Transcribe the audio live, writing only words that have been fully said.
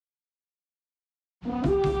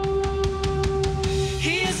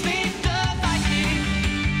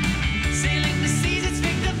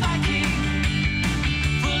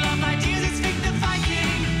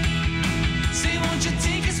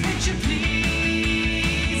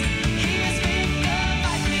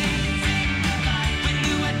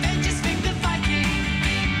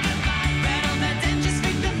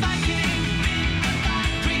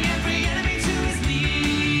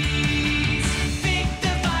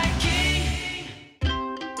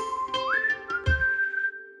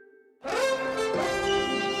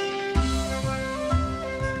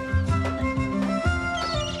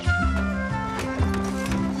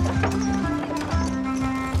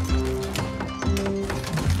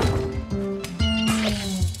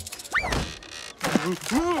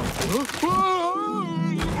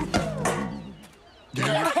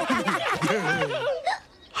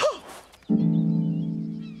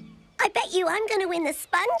I bet you I'm going to win the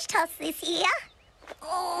sponge toss this year.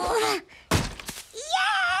 Oh.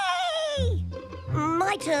 Yay!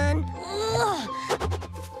 My turn.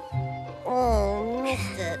 Oh,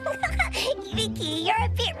 missed it. Vicky, you're a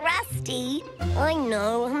bit rusty. I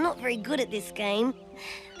know, I'm not very good at this game.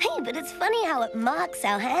 Hey, but it's funny how it marks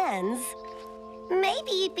our hands.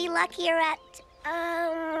 Maybe you'd be luckier at,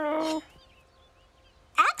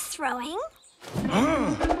 axe throwing.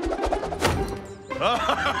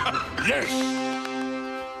 Yes!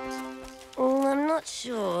 Oh, I'm not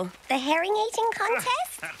sure. The herring eating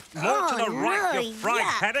contest? More to the right, no, you fried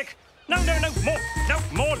yuck. haddock. No,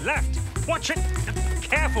 more left. Watch it.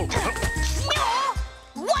 Careful. Snorre!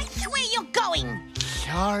 Watch where you're going.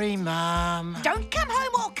 Sorry, Mum. Don't come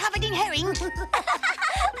home all covered in herring.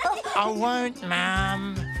 I won't,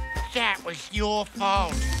 Mum. That was your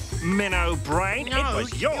fault. Minnow brain, No, it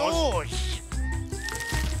was yours.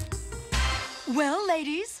 Well,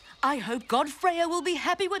 ladies, I hope God Freya will be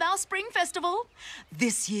happy with our spring festival.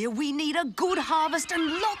 This year we need a good harvest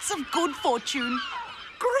and lots of good fortune.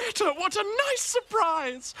 Greta, what a nice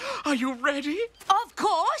surprise! Are you ready? Of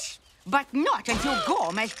course, but not until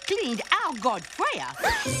Gorm has cleaned our God Freya.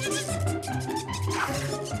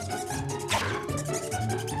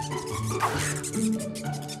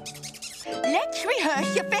 Let's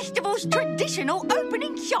rehearse your festival's traditional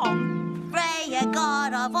opening song. Freya,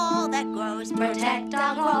 God of all that grows, Protect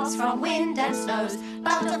our crops from wind and snows.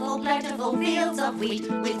 Bountiful, plentiful fields of wheat,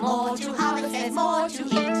 with more to harvest and more to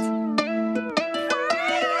eat. Freya,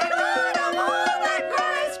 God of all that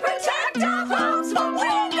grows, protect our crops from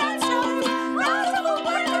wind and snows. Bountiful,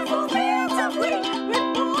 plentiful fields of wheat,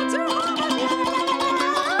 with more to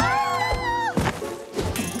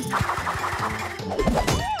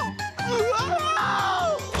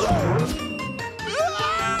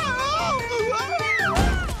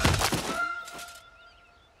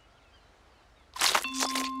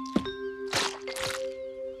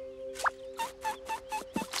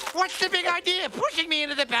What's the big idea? Pushing me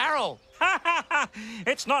into the barrel.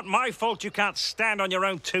 It's not my fault you can't stand on your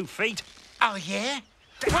own 2 feet. Oh, yeah?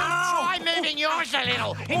 Well, try moving yours a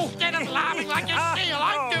little. Instead of laughing like a seal,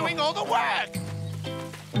 I'm doing all the work.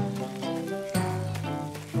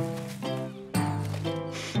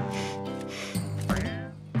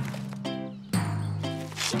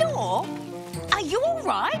 Snorre, are you all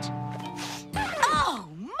right? Oh,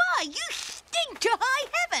 my, you stink to high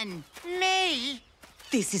heaven. Me?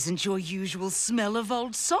 This isn't your usual smell of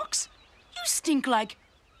old socks. You stink like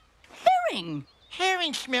herring.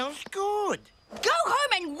 Herring smells good. Go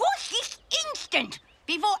home and wash this instant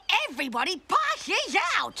before everybody passes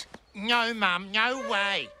out. No, Mum, no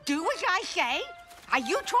way. Do as I say. Are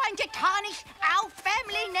you trying to tarnish our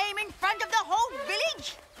family name in front of the whole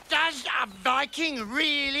village? Does a Viking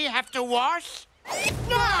really have to wash?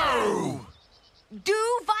 No!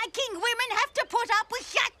 Do Viking women have to put up with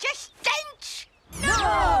such a stench?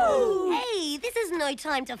 No! Hey, this is no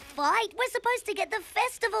time to fight. We're supposed to get the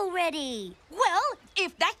festival ready. Well,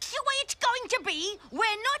 if that's the way it's going to be, we're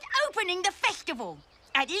not opening the festival.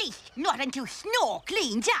 At least not until Snorre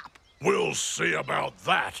cleans up. We'll see about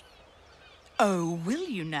that. Oh, will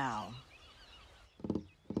you now?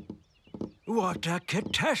 What a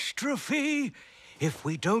catastrophe! If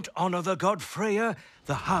we don't honor the god Freya,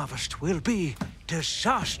 the harvest will be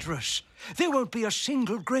disastrous. There won't be a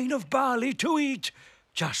single grain of barley to eat,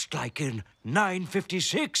 just like in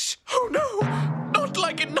 956. Oh, no! Not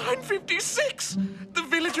like in 956! The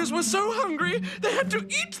villagers were so hungry, they had to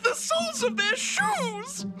eat the soles of their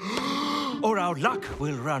shoes! Or our luck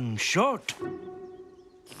will run short.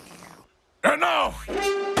 Enough!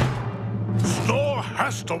 Snorre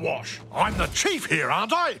has to wash. I'm the chief here,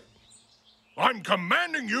 aren't I? I'm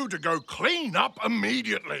commanding you to go clean up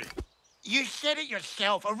immediately. You said it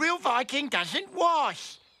yourself. A real Viking doesn't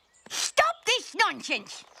wash. Stop this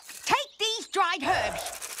nonsense! Take these dried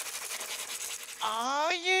herbs.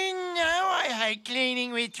 Oh, you know I hate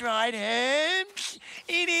cleaning with dried herbs.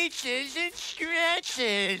 It itches and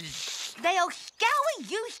scratches. They'll scour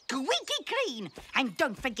you squeaky clean. And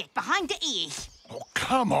don't forget behind the ears. Oh,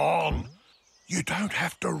 come on. You don't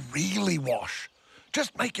have to really wash.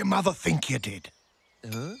 Just make your mother think you did.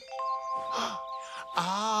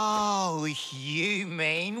 Oh, you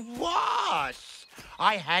mean wash.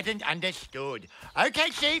 I hadn't understood.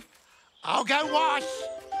 OK, Chief. I'll go wash.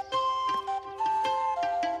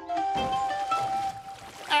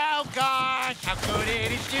 Oh, gosh. how good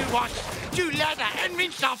it is to wash, to lather and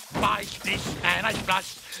rinse off by splish and I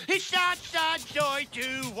splash. It's such a joy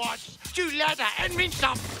to wash, to lather and rinse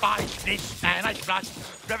off by splish and I splash.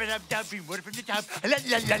 Rub it up, dub, bring water from the tub, la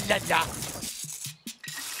la la la la.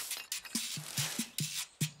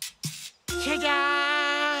 Ta-da!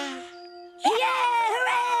 Yeah,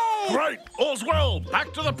 hooray! Great, all's well.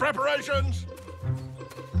 Back to the preparations.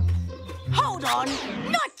 Hold on,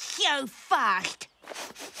 not so fast.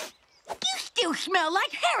 You still smell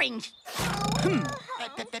like herrings.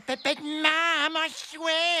 But, Mum, I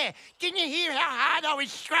swear, didn't you hear how hard I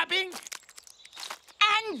was scrubbing?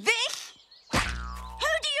 And this? Who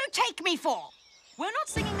do you take me for? We're not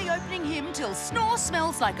singing the opening hymn till Snorre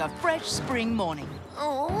smells like a fresh spring morning.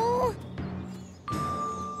 Oh.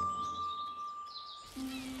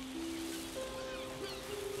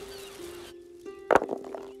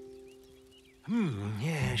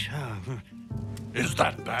 Yes. Is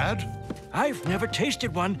that bad? I've never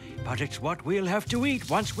tasted one, but it's what we'll have to eat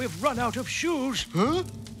once we've run out of shoes. Huh?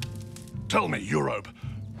 Tell me, Europe,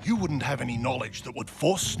 you wouldn't have any knowledge that would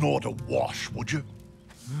force Snorre to wash, would you?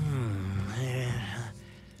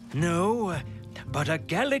 No, but a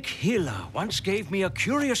Gallic healer once gave me a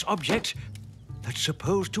curious object that's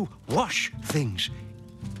supposed to wash things.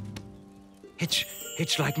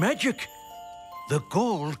 It's like magic. The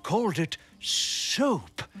Gaul called it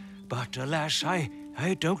soap, but alas, I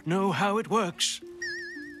don't know how it works.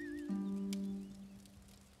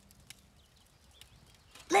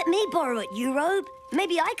 Let me borrow it, Europe.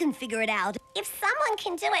 Maybe I can figure it out. If someone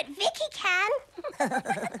can do it, Vicky can.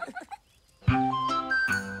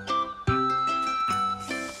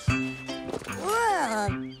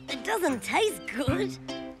 Ugh, it doesn't taste good.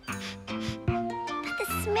 But the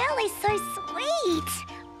smell is so sweet.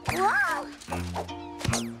 Wow.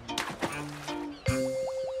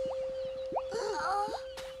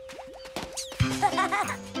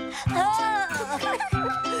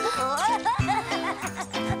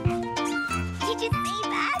 Did you see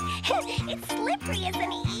that? It's slippery as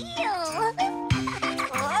an eel.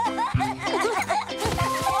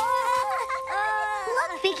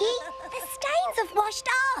 Look, Vicky, the stains have washed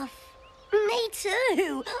off. Me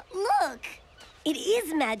too. Look. It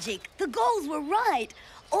is magic. The Gauls were right.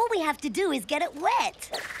 All we have to do is get it wet.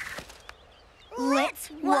 Let's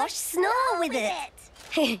wash Snorre with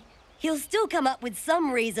it. He'll still come up with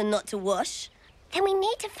some reason not to wash. Then we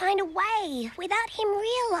need to find a way without him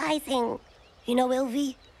realizing. You know,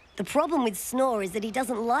 Ilvi, the problem with Snorre is that he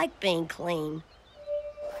doesn't like being clean.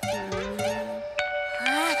 I've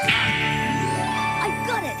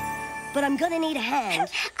got it, but I'm gonna need a hand.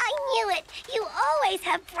 I knew it. You always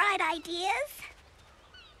have bright ideas.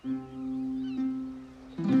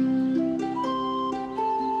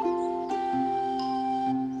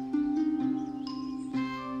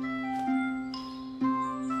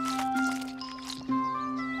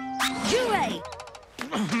 Hooray!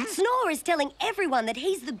 Snorre is telling everyone that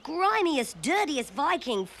he's the grimiest, dirtiest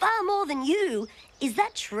Viking, far more than you. Is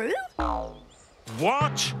that true?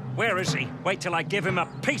 What? Where is he? Wait till I give him a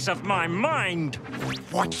piece of my mind.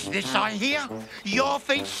 What's this I hear? Your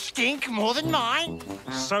feet stink more than mine.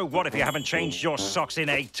 So what if you haven't changed your socks in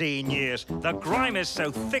 18 years? The grime is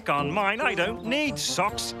so thick on mine, I don't need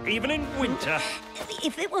socks, even in winter.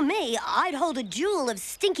 If it were me, I'd hold a duel of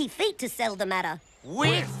stinky feet to settle the matter.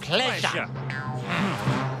 With pleasure.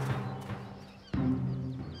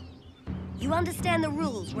 You understand the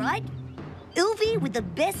rules, right? Ilvi, with the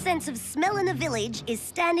best sense of smell in the village, is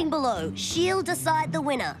standing below. She'll decide the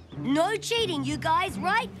winner. No cheating, you guys,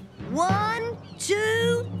 right? 1,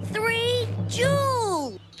 2, 3,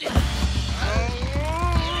 duel!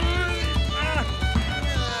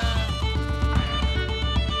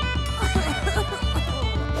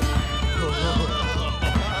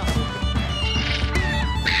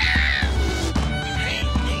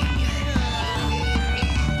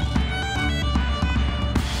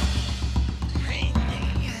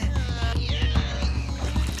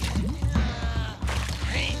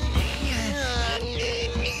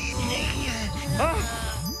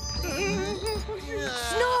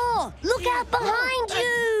 Snorre, look out behind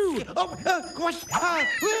you!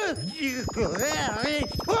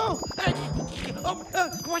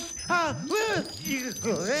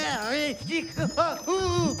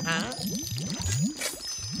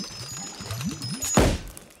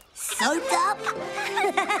 Soaked up?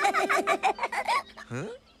 Huh?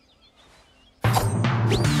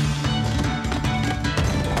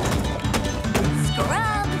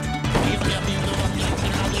 Scrubbed.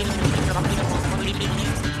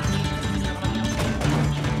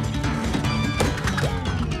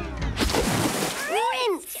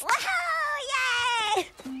 Rinse! Woohoo! Yay!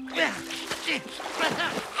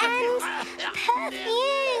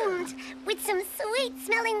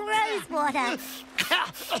 sweet-smelling rose water.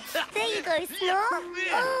 There you go, Snore.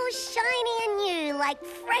 All shiny and new, like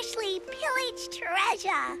freshly pillaged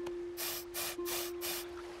treasure.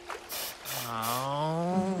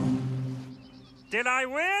 Oh. Did I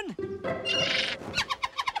win?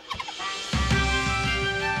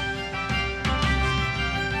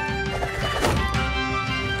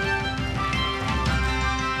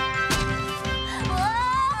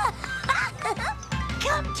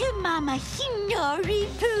 Come to Mama Snorre,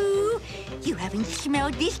 Pooh. You haven't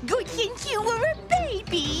smelled this good since you were a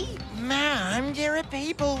baby. Mom, there are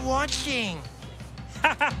people watching.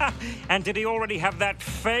 And did he already have that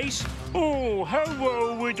face? Oh,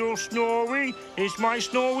 hello, little Snorre. Is my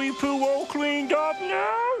Snorre Pooh all cleaned up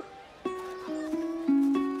now?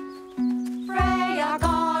 Freya,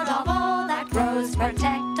 God of all that grows,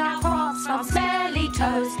 protect our crops from smelly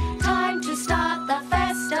toes. Time to start the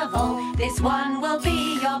festival. This one